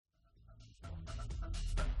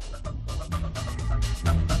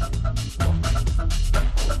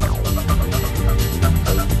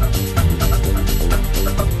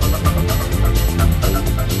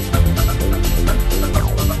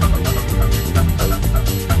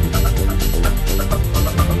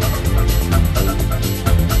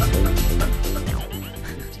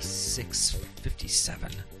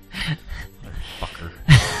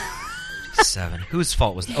Whose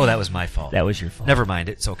fault was that? Oh, that was my fault. That was your fault. Never mind.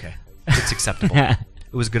 It's okay. It's acceptable. It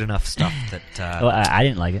was good enough stuff that... well, I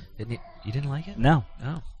didn't like it. You didn't like it? No.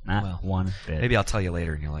 Oh. Not one bit. Maybe I'll tell you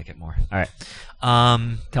later and you'll like it more. All right.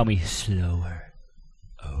 Tell me slower.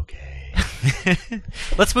 Okay.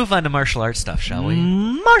 Let's move on to martial arts stuff, shall we?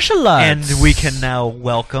 Martial arts. And we can now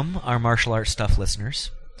welcome our martial arts stuff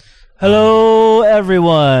listeners. Hello,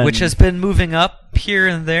 everyone. Which has been moving up here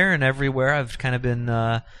and there and everywhere. I've kind of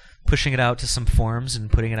been pushing it out to some forums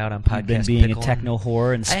and putting it out on podcast. You've been being a techno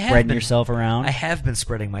whore and spreading yourself around. I have been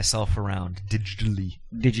spreading myself around digitally.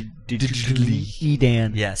 Digitally.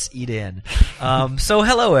 Edan. Yes, Edan. So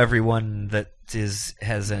hello, everyone that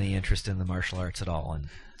has any interest in the martial arts at all and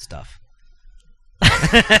stuff.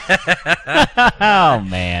 Oh,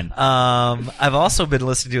 man. I've also been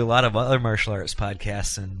listening to a lot of other martial arts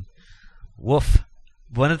podcasts, and woof.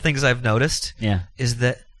 One of the things I've noticed is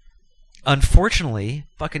that, unfortunately,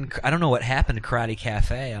 I don't know what happened to Karate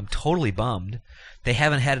Cafe. I'm totally bummed. They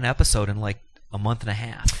haven't had an episode in like a month and a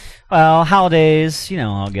half. Well, holidays, you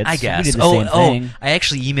know how it gets. I guess. We did the same thing. I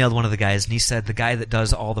actually emailed one of the guys, and he said the guy that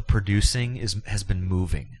does all the producing has been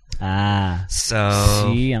moving. So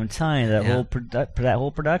see, I'm telling you that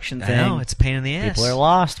whole production thing. I know, it's a pain in the ass. People are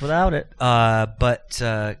lost without it. But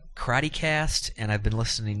Karate Cast, and I've been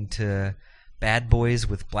listening to Bad Boys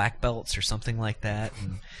with Black Belts or something like that.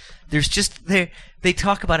 And there's just they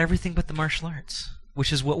talk about everything but the martial arts,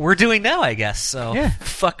 which is what we're doing now, I guess. So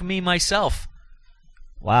fuck me myself.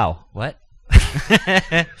 Wow. What?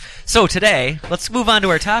 So today, let's move on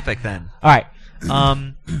to our topic then. All right.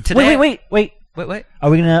 Today, Wait. Are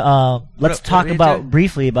we gonna let's talk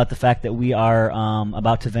briefly about the fact that we are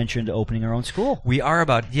about to venture into opening our own school? We are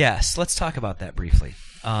yes. Let's talk about that briefly.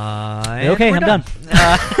 Okay, I'm done.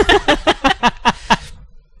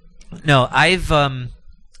 No, I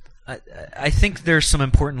think there's some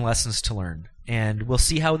important lessons to learn, and we'll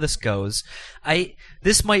see how this goes.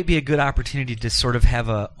 This might be a good opportunity to sort of have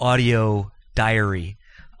a audio diary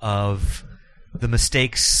of the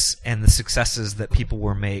mistakes and the successes that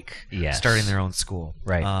will make starting their own school.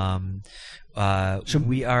 Right. So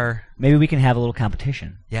maybe we can have a little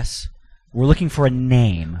competition. Yes. We're looking for a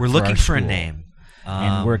name. We're looking for a name.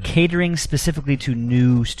 And we're catering specifically to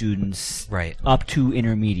new students, right, up to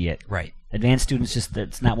intermediate. Right. Advanced students,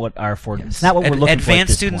 it's not what our it's not what we're looking for.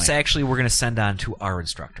 Advanced students, actually, we're going to send on to our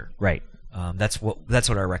instructor. Right. That's what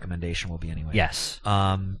our recommendation will be anyway. Yes.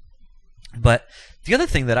 But the other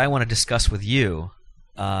thing that I want to discuss with you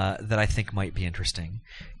that I think might be interesting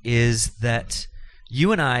is that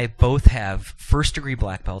you and I both have first-degree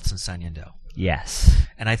black belts in Sanyendo. Yes.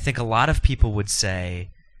 And I think a lot of people would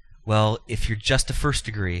say, well, if you're just a first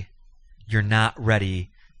degree, you're not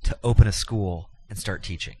ready to open a school and start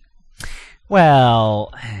teaching.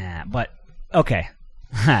 Well, but, okay.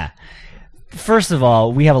 First of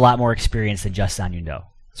all, we have a lot more experience than just Sanyundo.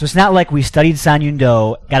 So it's not like we studied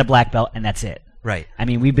Sanyundo, got a black belt, and that's it. Right. I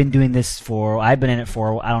mean, we've been doing this I've been in it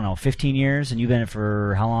for, I don't know, 15 years, and you've been in it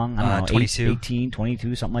for how long? I don't know, 22. 18,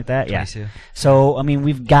 22, something like that? 22. Yeah. So, I mean,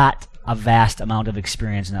 we've got a vast amount of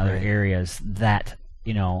experience in other areas that,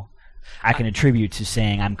 I can attribute to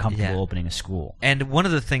saying I'm comfortable opening a school. And one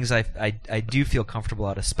of the things I do feel comfortable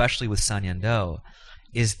at, especially with Sanyendo,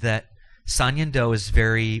 is that Sanyendo is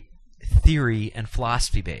very theory and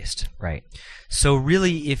philosophy based. Right. So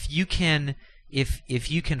really, if you can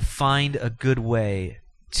find a good way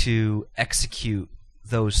to execute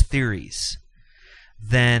those theories,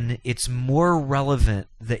 then it's more relevant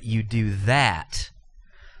that you do that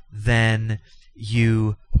than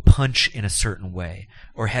you punch in a certain way,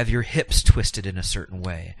 or have your hips twisted in a certain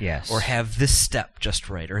way, yes, or have this step just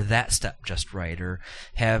right, or that step just right, or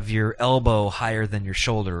have your elbow higher than your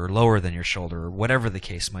shoulder or lower than your shoulder, or whatever the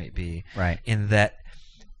case might be. Right. In that,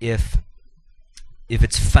 if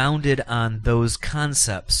it's founded on those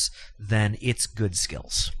concepts, then it's good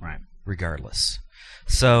skills. Right. Regardless.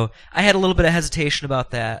 So I had a little bit of hesitation about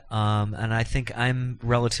that, and I think I'm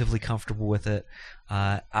relatively comfortable with it.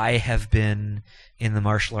 I have been in the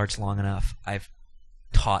martial arts long enough. I've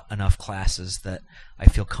taught enough classes that I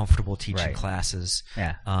feel comfortable teaching classes.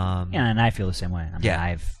 Yeah. And I feel the same way. I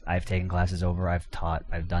mean, I've taken classes over. I've taught.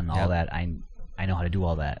 I've done all that. I know how to do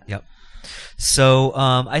all that. Yep. So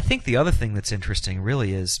I think the other thing that's interesting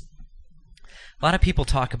really is a lot of people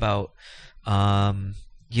talk about checking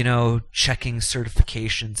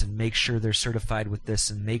certifications and make sure they're certified with this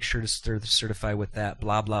and make sure they're certified with that,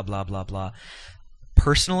 blah, blah, blah, blah, blah.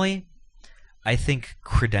 Personally, I think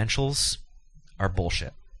credentials are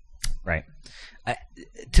bullshit. Right.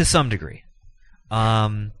 To some degree.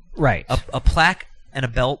 Right. A plaque and a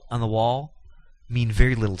belt on the wall mean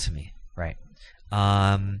very little to me. Right.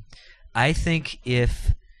 I think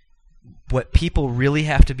if what people really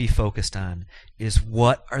have to be focused on is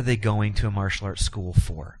what are they going to a martial arts school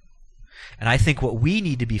for? And I think what we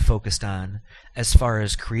need to be focused on as far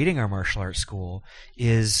as creating our martial arts school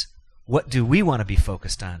is what do we want to be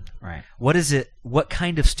focused on? Right. What is it? What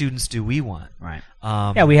kind of students do we want? Right.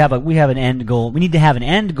 We have an end goal. We need to have an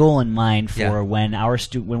end goal in mind for when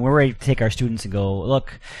when we're ready to take our students and go,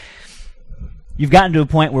 look, you've gotten to a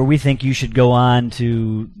point where we think you should go on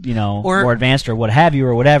to, more advanced or what have you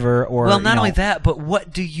or whatever. Or not only that, but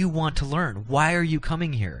what do you want to learn? Why are you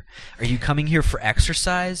coming here? Are you coming here for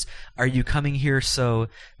exercise? Are you coming here so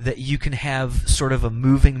that you can have sort of a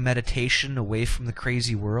moving meditation away from the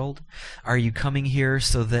crazy world? Are you coming here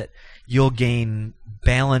so that you'll gain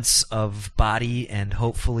balance of body and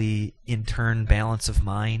hopefully in turn balance of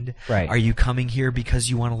mind? Right. Are you coming here because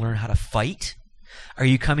you want to learn how to fight? Are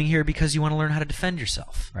you coming here because you want to learn how to defend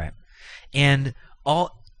yourself? Right. And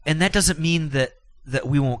that doesn't mean that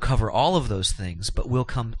we won't cover all of those things, but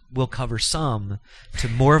we'll cover some to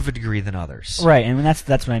more of a degree than others. Right, and that's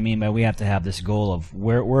what I mean by we have to have this goal of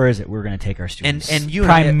where is it we're going to take our students. And you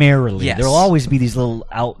primarily, yes. There'll always be these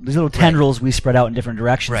little tendrils we spread out in different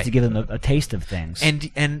directions to give them a taste of things. And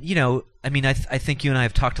I think you and I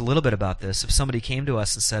have talked a little bit about this. If somebody came to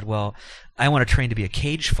us and said, "Well, I want to train to be a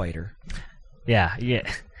cage fighter," yeah.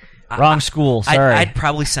 Wrong school. Sorry. I'd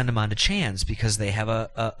probably send them on to Chan's because they have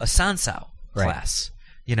a Sansao class,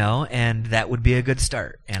 and that would be a good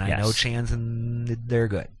start. And I know Chan's and they're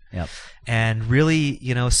good. Yep. And really,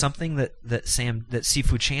 something that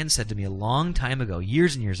Sifu Chan said to me a long time ago,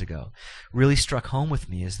 years and years ago, really struck home with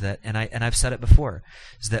me is that, and I've said it before,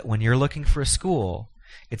 is that when you're looking for a school,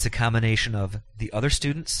 it's a combination of the other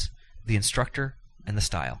students, the instructor, and the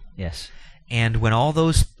style. Yes. And when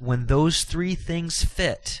those three things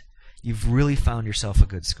fit, you've really found yourself a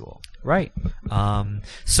good school. Right.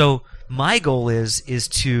 So my goal is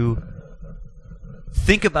to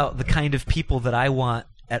think about the kind of people that I want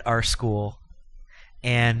at our school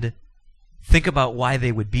and think about why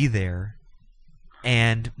they would be there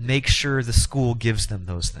and make sure the school gives them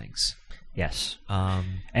those things. Yes.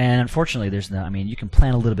 And unfortunately, you can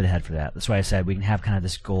plan a little bit ahead for that. That's why I said we can have kind of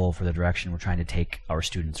this goal for the direction we're trying to take our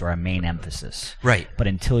students or our main emphasis. Right. But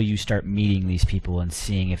until you start meeting these people and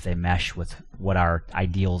seeing if they mesh with what our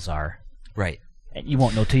ideals are. Right. You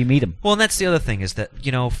won't know till you meet them. Well, and that's the other thing is that,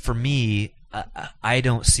 for me, I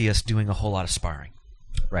don't see us doing a whole lot of sparring.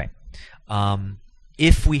 Right.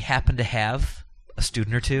 If we happen to have a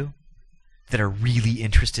student or two that are really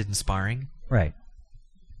interested in sparring. Right.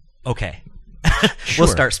 Okay. Sure.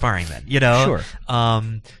 We'll start sparring then, Sure.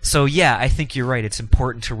 So yeah, I think you're right. It's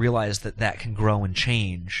important to realize that can grow and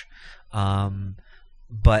change.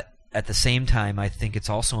 But at the same time, I think it's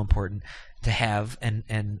also important to have,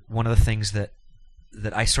 and one of the things that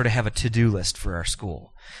I sort of have a to-do list for our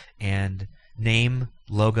school, and name,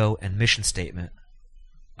 logo, and mission statement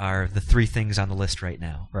are the three things on the list right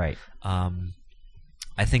now. Right.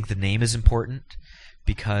 I think the name is important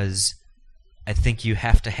because I think you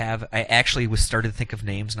have to have. I actually started to think of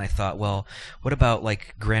names, and I thought, well, what about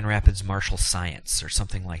like Grand Rapids Martial Science or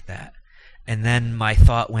something like that? And then my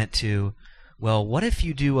thought went to, well, what if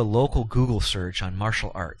you do a local Google search on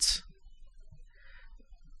martial arts?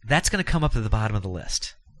 That's going to come up at the bottom of the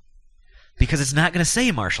list because it's not going to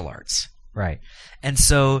say martial arts. Right. And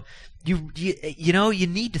so you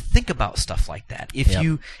need to think about stuff like that.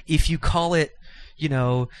 If you call it,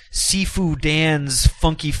 Sifu Dan's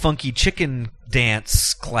funky chicken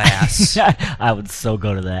dance class. I would so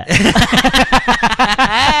go to that.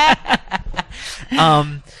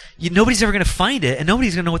 Nobody's ever going to find it, and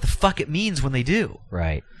nobody's going to know what the fuck it means when they do.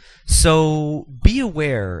 Right. So be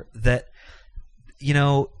aware that,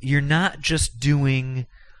 you're not just starting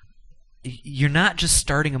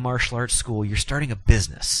a martial arts school, you're starting a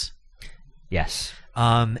business. Yes.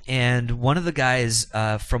 And one of the guys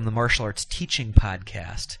from the Martial Arts Teaching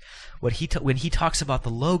podcast, when he talks about the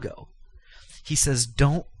logo, he says,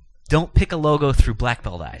 don't pick a logo through black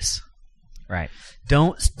belt eyes. Right.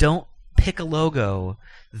 Don't pick a logo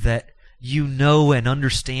that and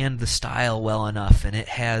understand the style well enough, and it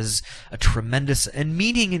has a tremendous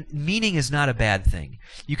meaning is not a bad thing.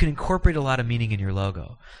 You can incorporate a lot of meaning in your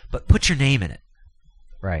logo, but put your name in it.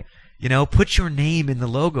 Right. Put your name in the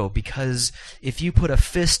logo, because if you put a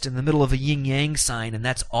fist in the middle of a yin-yang sign and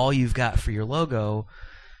that's all you've got for your logo,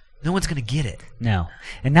 no one's going to get it. No.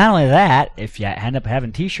 And not only that, if you end up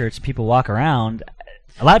having T-shirts, people walk around,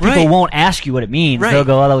 a lot of people won't ask you what it means. They'll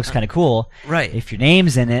go, oh, that looks kind of cool. Right. If your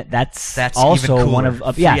name's in it, that's also even cooler. One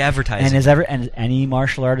of free advertising. And any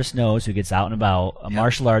martial artist knows who gets out and about,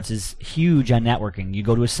 martial arts is huge on networking. You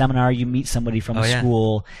go to a seminar, you meet somebody from the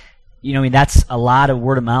school. I mean, that's a lot of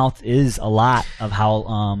word of mouth is a lot of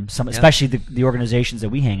how especially the organizations that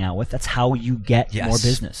we hang out with. That's how you get more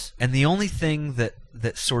business. And the only thing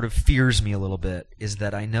that sort of fears me a little bit is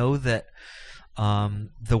that I know that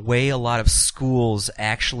the way a lot of schools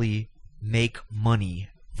actually make money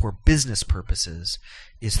for business purposes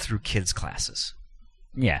is through kids' classes.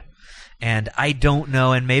 Yeah. And I don't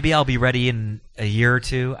know, and maybe I'll be ready in a year or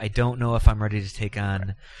two. I don't know if I'm ready to take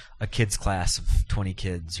on a kids' class of 20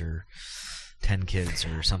 kids or 10 kids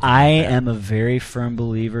or something I like that. am a very firm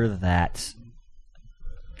believer that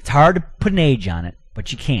it's hard to put an age on it,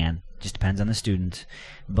 but you can. It just depends on the student.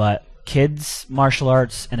 But kids' martial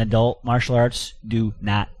arts and adult martial arts do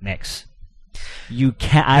not mix. You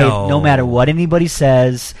can't. No matter what anybody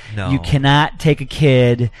says, you cannot take a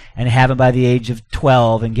kid and have him by the age of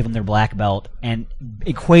 12 and give him their black belt and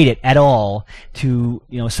equate it at all to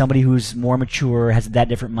somebody who's more mature, has that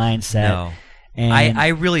different mindset. No. And I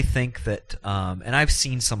really think that, and I've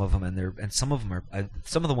seen some of them, and some of them are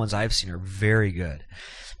some of the ones I've seen are very good.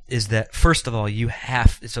 Is that first of all,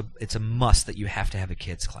 it's a must that you have to have a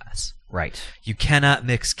kids class. Right. You cannot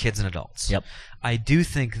mix kids and adults. Yep. I do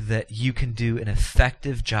think that you can do an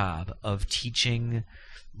effective job of teaching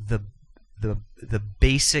the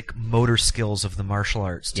basic motor skills of the martial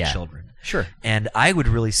arts to children. Sure. And I would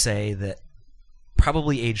really say that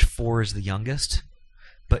probably age 4 is the youngest,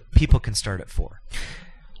 but people can start at 4.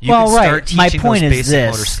 You can start teaching My point those is basic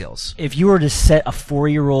this: motor skills. if you were to set a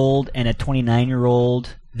 4-year-old and a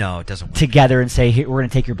 29-year-old No, it doesn't work. together and say, "Here, we're going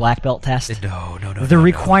to take your black belt test," No. the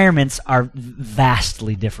requirements are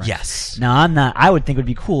vastly different. Yes. Now, I would think it would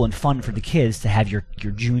be cool and fun for the kids to have your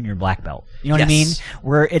junior black belt. You know what I mean?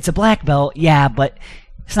 Where it's a black belt, but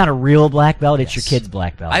it's not a real black belt. It's your kid's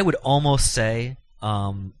black belt. I would almost say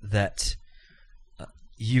that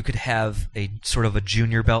you could have a sort of a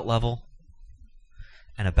junior belt level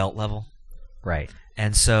and a belt level. Right.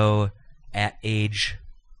 And so at age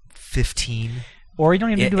 15... Or you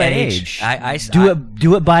don't even do it at age.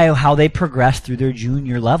 Do it by how they progress through their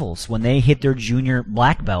junior levels. When they hit their junior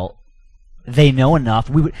black belt, they know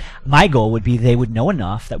enough. My goal would be they would know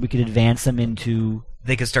enough that we could advance them into...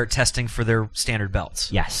 They could start testing for their standard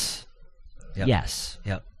belts. Yes. Yep. Yes.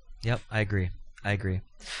 Yep. I agree.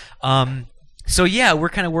 So we're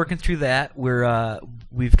kind of working through that.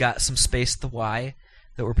 We've got some space at the Y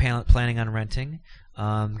that we're planning on renting.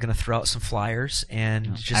 I'm going to throw out some flyers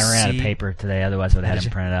and just I ran out of paper today, otherwise I would have had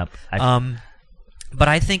them printed up. But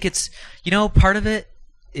I think it's, part of it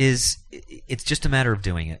is it's just a matter of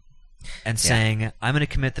doing it and saying, I'm going to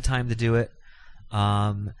commit the time to do it.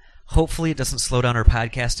 Hopefully it doesn't slow down our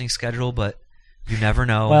podcasting schedule, but you never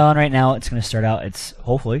know. Well, and right now it's going to start out,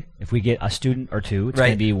 hopefully, if we get a student or two, it's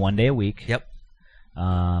going to be 1 day a week. Yep.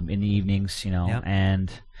 In the evenings,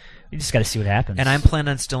 and we just got to see what happens. And I'm planning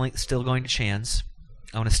on still going to Chan's.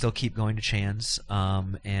 I want to still keep going to Chan's,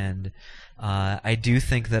 and I do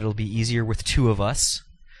think that it'll be easier with 2 of us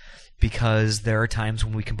because there are times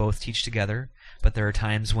when we can both teach together, but there are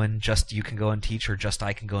times when just you can go and teach or just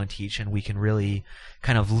I can go and teach, and we can really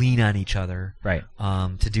kind of lean on each other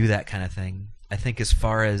to do that kind of thing. I think as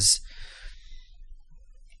far as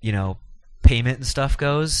payment and stuff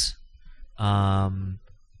goes, at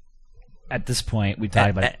this point, we talk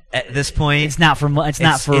about it. At this point, it's not like we're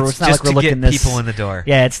looking to get people in the door.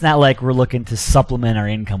 Yeah, it's not like we're looking to supplement our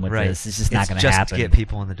income with this. It's just not going to happen. Just to get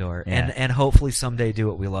people in the door, and hopefully someday do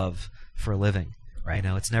what we love for a living. Right.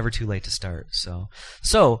 It's never too late to start. So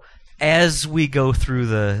as we go through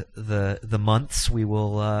the months, we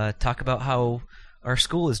will talk about how our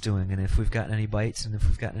school is doing, and if we've gotten any bites, and if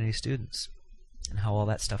we've gotten any students, and how all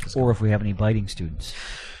that stuff is going. Or if we have any biting students.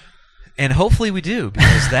 And hopefully we do,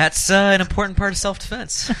 because that's an important part of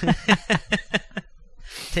self-defense.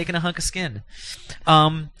 Taking a hunk of skin.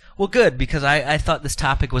 Well, good, because I thought this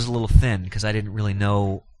topic was a little thin, because I didn't really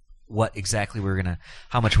know what exactly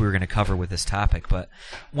how much we were gonna cover with this topic. But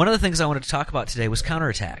one of the things I wanted to talk about today was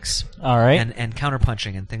counterattacks. All right. And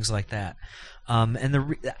counterpunching and things like that. And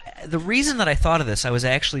the reason that I thought of this, I was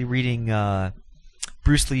actually reading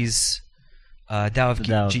Bruce Lee's Tao of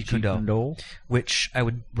Jeet Kune Do, which I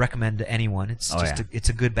would recommend to anyone. It's it's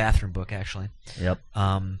a good bathroom book, actually. Yep.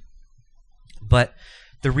 But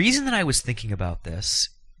the reason that I was thinking about this,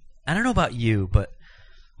 I don't know about you, but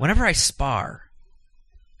whenever I spar,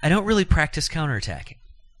 I don't really practice counterattacking.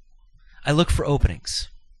 I look for openings.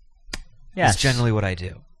 Yes. That's generally what I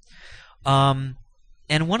do.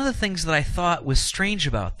 And one of the things that I thought was strange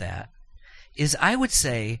about that is I would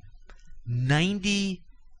say 90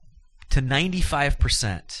 to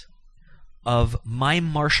 95% of my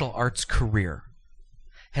martial arts career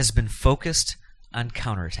has been focused on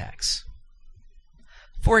counterattacks.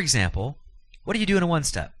 For example, what do you do in a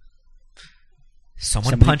one-step?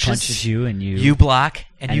 Somebody punches you, and you block,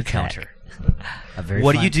 and you attack. counter.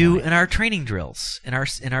 What do you do in our training drills, in our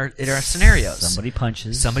scenarios? Somebody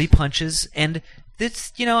punches, and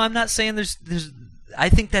this, I'm not saying there's. I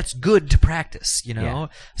think that's good to practice,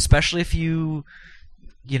 especially if you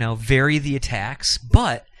vary the attacks,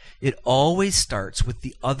 but it always starts with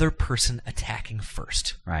the other person attacking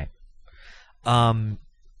first. Right. So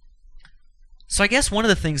I guess one of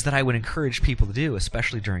the things that I would encourage people to do,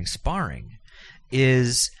 especially during sparring,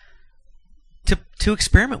 is to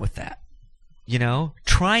experiment with that.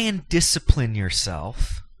 Try and discipline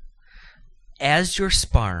yourself as you're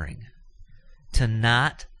sparring to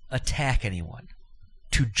not attack anyone,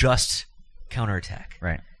 to just counterattack.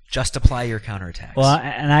 Right. Just apply your counterattacks. Well,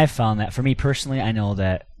 and I found that for me personally, I know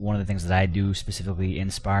that one of the things that I do specifically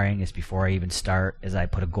in sparring is before I even start is I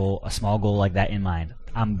put a small goal like that in mind.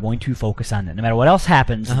 I'm going to focus on that. No matter what else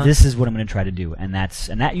happens, this is what I'm going to try to do, and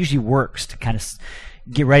that usually works to kind of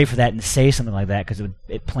get ready for that and say something like that, because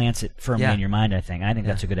it plants it firmly in your mind. I think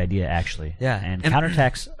that's a good idea, actually. Yeah, and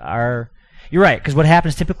counterattacks are. You're right, because what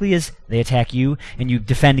happens typically is they attack you, and you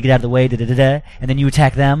defend to get out of the way, and then you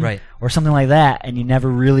attack them, right, or something like that, and you never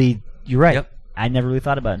really. You're right. Yep. I never really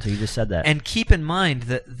thought about it until you just said that. And keep in mind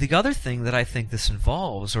that the other thing that I think this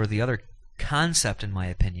involves, or the other concept, in my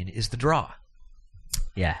opinion, is the draw.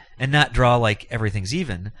 Yeah. And not draw like everything's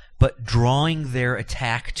even, but drawing their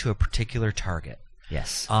attack to a particular target.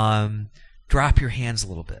 Yes. Drop your hands a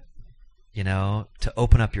little bit, to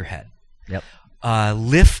open up your head. Yep.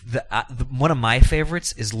 Lift one of my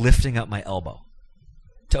favorites is lifting up my elbow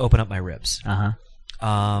to open up my ribs.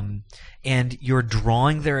 And you're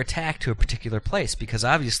drawing their attack to a particular place, because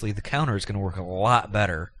obviously the counter is going to work a lot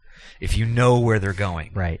better if you know where they're going.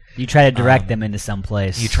 Right. You try to direct them into some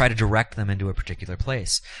place. You try to direct them into a particular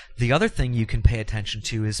place. The other thing you can pay attention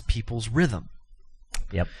to is people's rhythm.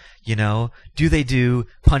 Yep. Do they do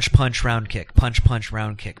punch, punch, round kick, punch, punch,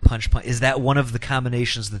 round kick, punch, punch? Is that one of the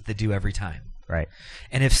combinations that they do every time? Right.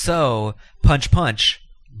 And if so, punch, punch,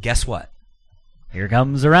 guess what? Here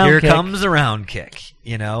comes a round kick. Here comes a round kick,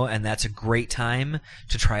 and that's a great time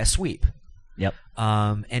to try a sweep. Yep.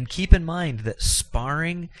 And keep in mind that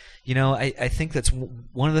sparring, I think that's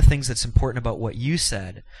one of the things that's important about what you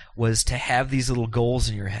said was to have these little goals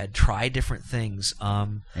in your head, try different things,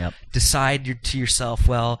 decide to yourself,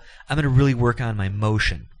 well, I'm going to really work on my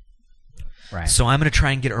motion. Right. So I'm going to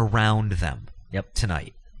try and get around them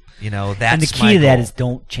tonight. That's and the key to that is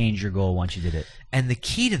don't change your goal once you did it. And the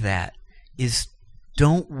key to that is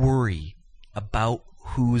don't worry about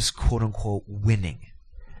who's quote-unquote winning.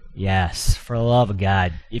 Yes, for the love of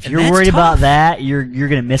God. If you're worried about that, you're going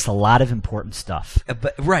to miss a lot of important stuff.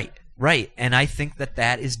 Right. And I think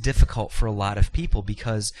that is difficult for a lot of people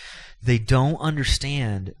because they don't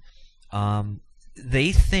understand.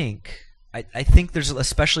 They think, I think there's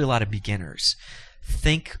especially a lot of beginners,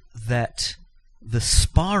 think that the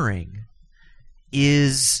sparring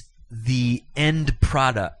is the end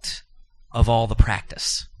product of all the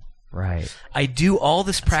practice. Right. I do all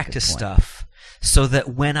this practice stuff so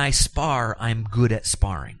that when I spar, I'm good at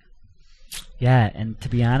sparring. Yeah, and to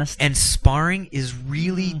be honest... And sparring is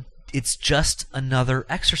really... It's just another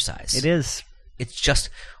exercise. It is. It's just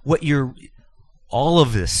what you're... All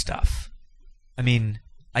of this stuff. I mean,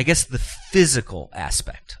 I guess the physical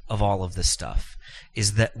aspect of all of this stuff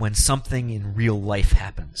is that when something in real life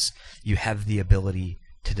happens, you have the ability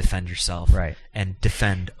to defend yourself and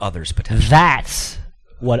defend others potentially. That's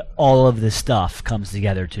what all of this stuff comes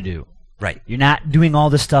together to do. Right. You're not doing all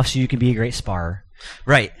this stuff so you can be a great sparrer.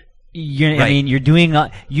 Right. I mean, you're doing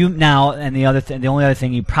you now, and the only other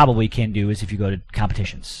thing you probably can do is if you go to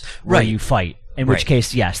competitions where you fight. In which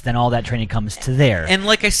case, yes, then all that training comes to there. And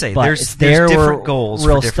like I say, there's different goals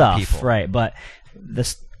for different stuff, people. Right, but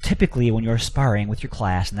typically when you're sparring with your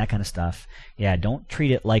class and that kind of stuff, don't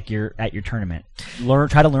treat it like you're at your tournament.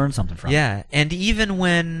 Try to learn something from it. Yeah, and even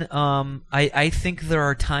when I think there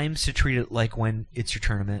are times to treat it like when it's your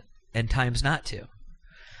tournament and times not to.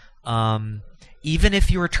 Even if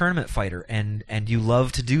you're a tournament fighter and you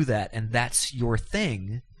love to do that and that's your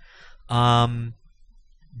thing,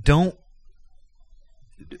 don't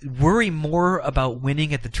worry more about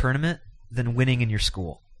winning at the tournament than winning in your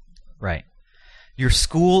school. Right. Your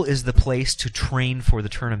school is the place to train for the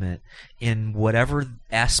tournament in whatever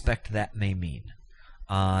aspect that may mean.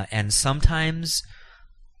 And sometimes,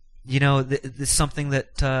 this is something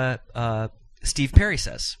that Steve Perry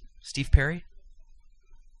says. Steve Perry?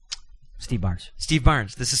 Steve Barnes. Steve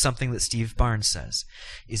Barnes. This is something that Steve Barnes says,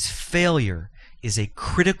 is failure is a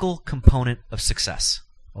critical component of success.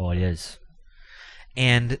 Oh, it is.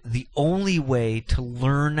 And the only way to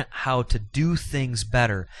learn how to do things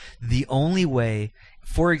better, the only way,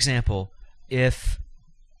 for example, if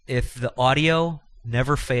the audio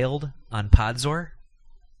never failed on Podzor,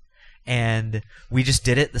 and we just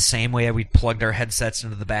did it the same way, we plugged our headsets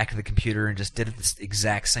into the back of the computer and just did it the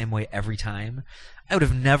exact same way every time, I would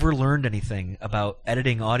have never learned anything about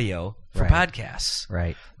editing audio for podcasts.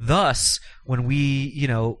 Right. Thus, when we,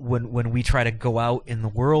 when we try to go out in the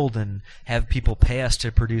world and have people pay us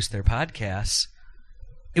to produce their podcasts,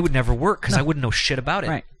 it would never work because I wouldn't know shit about it.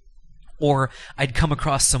 Right. Or I'd come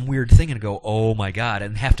across some weird thing and go, "Oh my god,"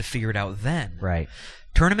 and have to figure it out then. Right.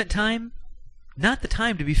 Tournament time, not the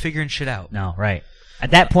time to be figuring shit out. No, right.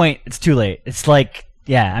 At that point, it's too late. It's like,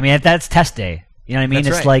 that's test day. You know what I mean?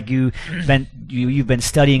 That's it's right. like you've been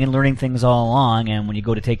studying and learning things all along, and when you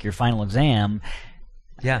go to take your final exam,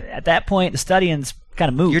 at that point, the studying's kind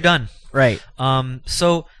of moot. You're done. Right.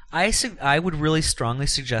 So I would really strongly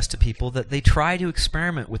suggest to people that they try to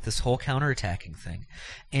experiment with this whole counterattacking thing.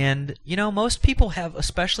 And, most people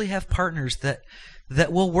especially have partners that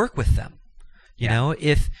will work with them. You know,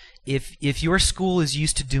 if your school is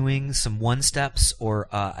used to doing some one-steps, or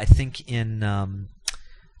I think in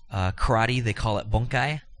karate they call it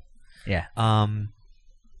bunkai. Yeah.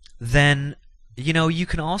 Then, you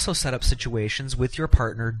can also set up situations with your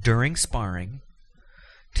partner during sparring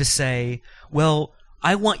to say, well,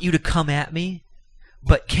 I want you to come at me,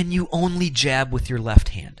 but can you only jab with your left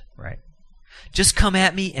hand? Right. Just come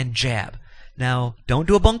at me and jab. Now, don't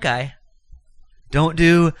do a bunkai. Don't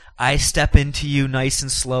do, I step into you nice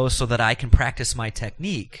and slow so that I can practice my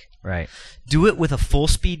technique. Right. Do it with a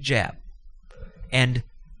full-speed jab. And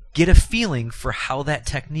get a feeling for how that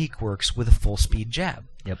technique works with a full-speed jab.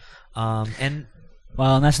 Yep. And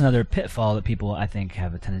that's another pitfall that people, I think,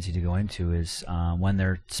 have a tendency to go into is when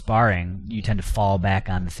they're sparring, you tend to fall back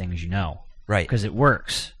on the things you know. Right. Because it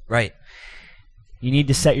works. Right. You need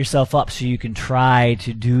to set yourself up so you can try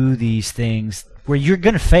to do these things where you're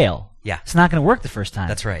going to fail. Yeah. It's not going to work the first time.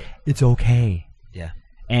 That's right. It's okay. Yeah.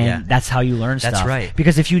 And that's how you learn stuff. That's right.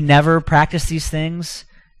 Because if you never practice these things,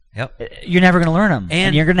 you're never going to learn them.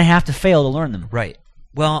 And you're going to have to fail to learn them. Right.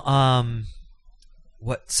 Well,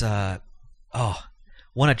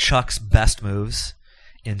 one of Chuck's best moves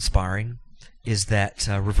in sparring is that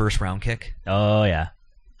reverse round kick. Oh, yeah.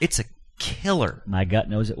 It's a killer. My gut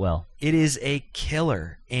knows it well. It is a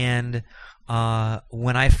killer. And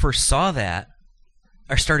when I first saw that,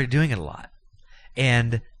 I started doing it a lot.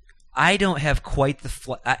 And I don't have quite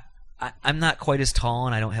the I'm not quite as tall,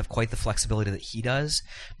 and I don't have quite the flexibility that he does,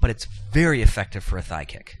 but it's very effective for a thigh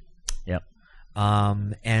kick. Yep.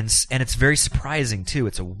 And it's very surprising too.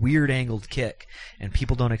 It's a weird angled kick, and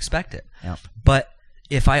people don't expect it. Yep. But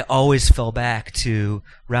if I always fell back to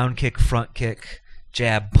round kick, front kick,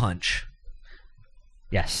 jab, punch,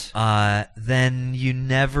 yes, then you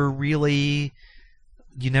never learn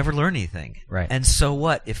anything. Right. And so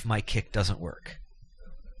what if my kick doesn't work?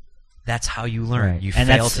 That's how you learn. Right. You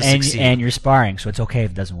fail to succeed. And you're sparring, so it's okay if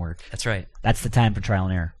it doesn't work. That's right. That's the time for trial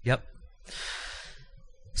and error. Yep.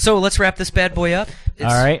 So let's wrap this bad boy up. All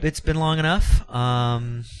right. It's been long enough.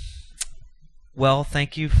 Well,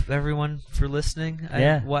 thank you everyone for listening.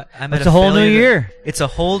 It's a whole new year. It's a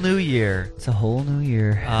whole new year. It's a whole new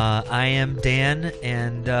year. I am Dan,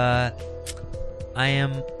 and I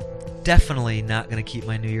am definitely not going to keep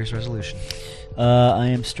my New Year's resolution. I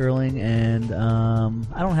am Sterling, and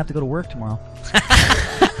I don't have to go to work tomorrow.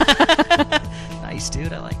 Nice,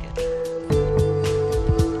 dude. I like it.